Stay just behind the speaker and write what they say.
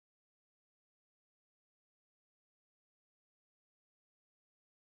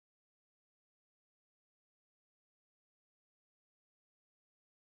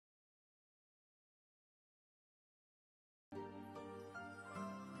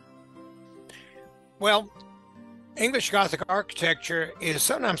Well, English Gothic architecture is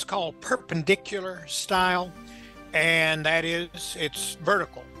sometimes called perpendicular style, and that is it's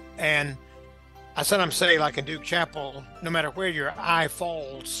vertical. And I sometimes say, like in Duke Chapel, no matter where your eye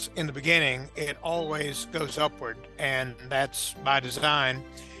falls in the beginning, it always goes upward, and that's by design.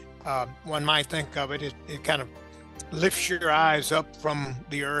 One might think of it kind of lifts your eyes up from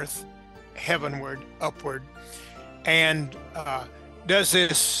the earth, heavenward, upward, and does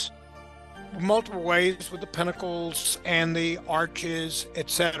this multiple ways with the pinnacles and the arches,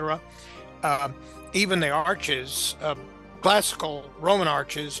 etc. Uh, Even the arches, classical Roman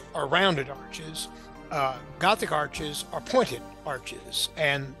arches are rounded arches. Gothic arches are pointed arches,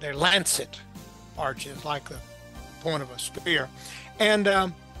 and they're lancet arches, like the point of a spear. And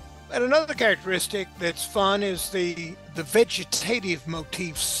another characteristic that's fun is the vegetative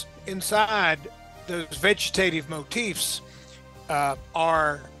motifs inside. Those vegetative motifs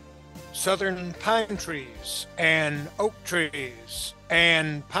are southern pine trees and oak trees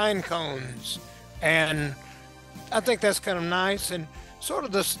and pine cones, and I think that's kind of nice. And sort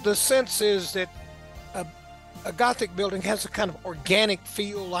of the sense is that a, a Gothic building has a kind of organic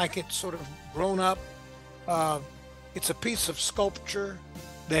feel, like it's sort of grown up. It's a piece of sculpture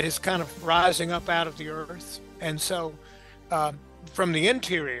that is kind of rising up out of the earth. And so from the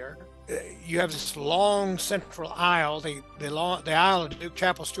interior, you have this long central aisle. The aisle of Duke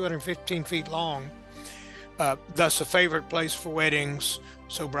Chapel is 215 feet long, thus a favorite place for weddings,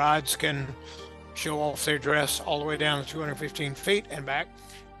 so brides can show off their dress all the way down to 215 feet and back.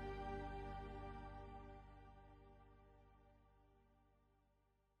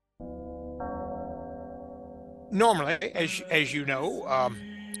 Normally, as you know,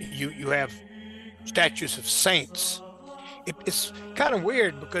 you have statues of saints. It's kind of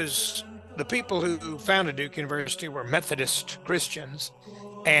weird because the people who founded Duke University were Methodist Christians,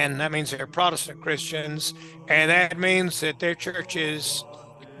 and that means they're Protestant Christians, and that means that their churches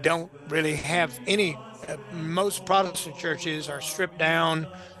don't really have any. Most Protestant churches are stripped down,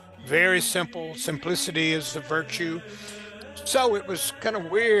 very simple. Simplicity is a virtue. So it was kind of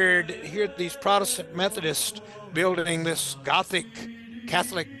weird to hear these Protestant Methodists building this Gothic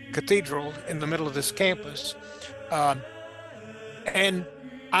Catholic cathedral in the middle of this campus. And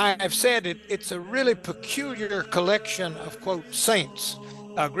I've said it's a really peculiar collection of, quote, saints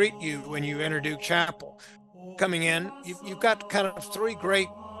greet you when you enter Duke Chapel. Coming in, you've got kind of three great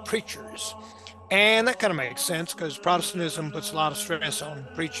preachers. And that kind of makes sense because Protestantism puts a lot of stress on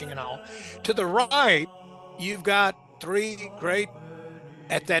preaching and all. To the right, you've got three great,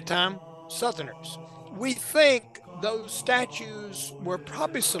 at that time, Southerners. We think those statues were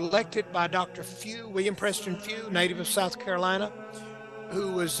probably selected by Dr. Few, William Preston Few, native of South Carolina,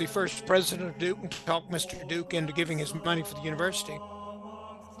 who was the first president of Duke and talked Mr. Duke into giving his money for the university.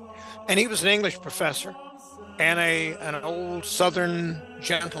 And he was an English professor and an old Southern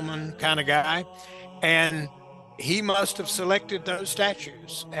gentleman kind of guy. And he must have selected those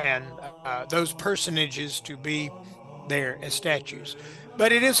statues and those personages to be there as statues.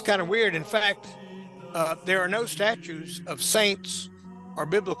 But it is kind of weird. In fact, there are no statues of saints or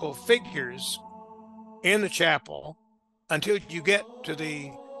biblical figures in the chapel until you get to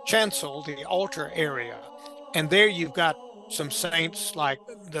the chancel, the altar area. And there you've got some saints like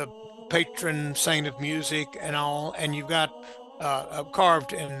the patron saint of music and all, and you've got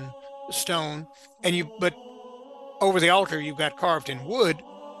carved in stone. But over the altar, you've got carved in wood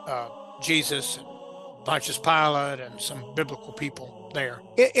Jesus and Pontius Pilate and some biblical people there.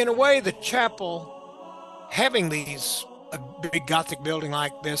 In a way, the chapel, having a big Gothic building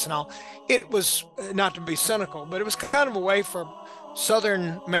like this and all, it was, not to be cynical, but it was kind of a way for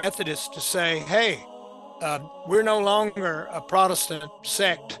Southern Methodists to say, hey, we're no longer a Protestant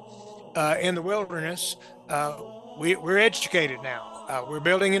sect in the wilderness. We're educated now. We're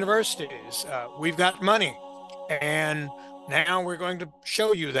building universities. We've got money. And now we're going to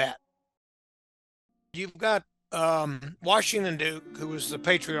show you that. You've got Washington Duke, who was the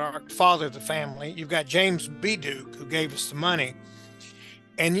patriarch, father of the family. You've got James B. Duke, who gave us the money.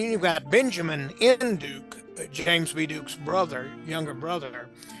 And you've got Benjamin N. Duke, James B. Duke's brother, younger brother,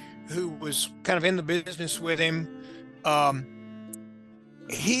 who was kind of in the business with him.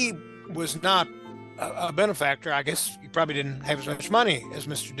 He was not a benefactor. I guess he probably didn't have as much money as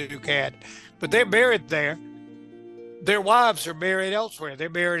Mr. Duke had, but they're buried there. Their wives are buried elsewhere. They're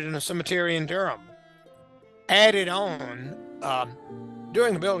buried in a cemetery in Durham. Added on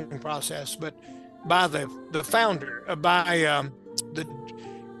during the building process, but by the founder, by the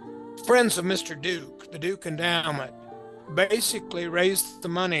friends of Mr. Duke, the Duke Endowment, basically raised the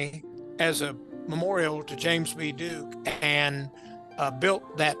money as a memorial to James B. Duke and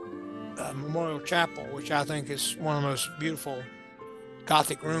built that Memorial Chapel, which I think is one of the most beautiful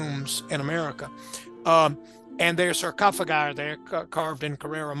Gothic rooms in America. And there's sarcophagi there carved in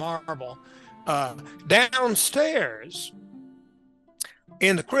Carrara marble. Downstairs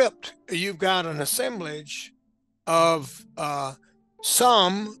in the crypt, you've got an assemblage of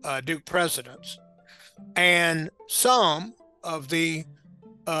some Duke presidents and some of the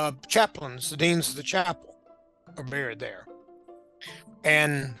chaplains, the deans of the chapel, are buried there.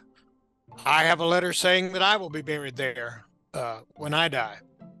 And I have a letter saying that I will be buried there when I die.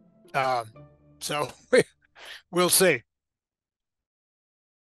 So we'll see.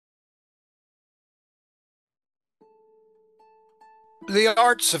 The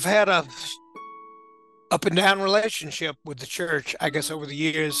arts have had a up and down relationship with the church, I guess, over the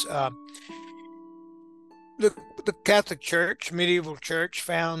years. The Catholic Church, medieval church,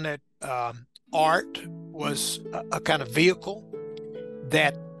 found that art was a kind of vehicle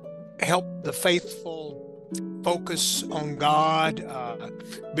that helped the faithful focus on God.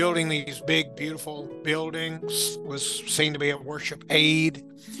 Building these big, beautiful buildings was seen to be a worship aid.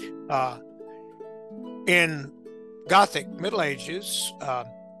 In Gothic Middle Ages,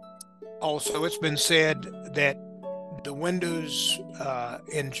 also, it's been said that the windows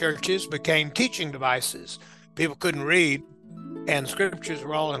in churches became teaching devices. People couldn't read, and scriptures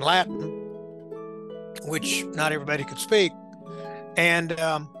were all in Latin, which not everybody could speak. And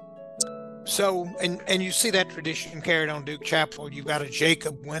and you see that tradition carried on Duke Chapel. You've got a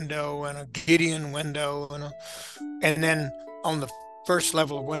Jacob window and a Gideon window, and then on the first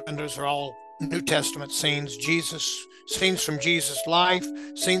level of windows are all New Testament scenes, scenes from Jesus' life,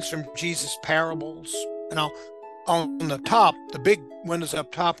 scenes from Jesus' parables, and all. On the top, the big windows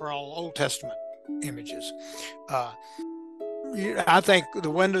up top are all Old Testament images. I think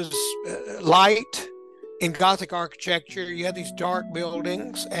the windows light in Gothic architecture. You have these dark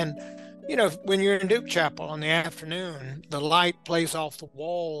buildings, and when you're in Duke Chapel in the afternoon, the light plays off the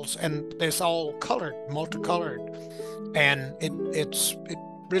walls, and it's all colored, multicolored, and it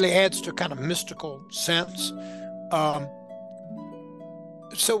really adds to a kind of mystical sense.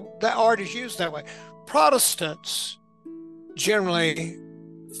 So that art is used that way. Protestants generally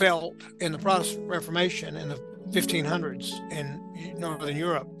felt in the Protestant Reformation in the 1500s in Northern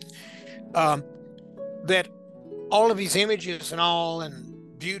Europe that all of these images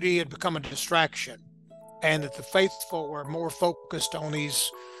and beauty had become a distraction, and that the faithful were more focused on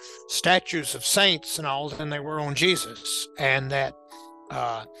these statues of saints and all than they were on Jesus, and that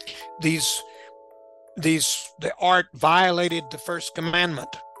the art violated the first commandment.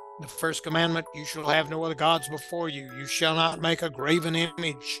 The first commandment, you shall have no other gods before you. You shall not make a graven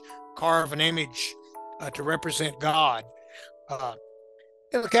image, carve an image to represent God.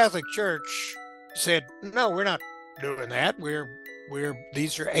 And the Catholic Church said, no, we're not doing that.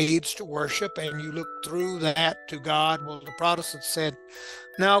 These are aids to worship, and you look through that to God. Well, the Protestants said,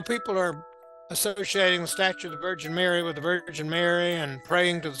 no, people are associating the statue of the Virgin Mary with the Virgin Mary and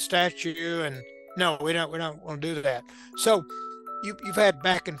praying to the statue, and no, we don't want to do that. So you've had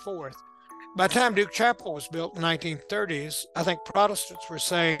back and forth. By the time Duke Chapel was built in the 1930s, I think Protestants were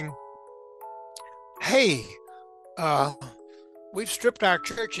saying, hey, we've stripped our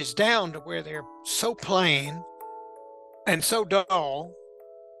churches down to where they're so plain and so dull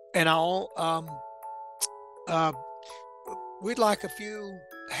and all. We'd like a few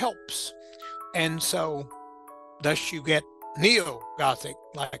helps. And so thus you get neo-Gothic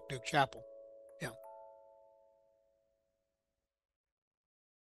like Duke Chapel.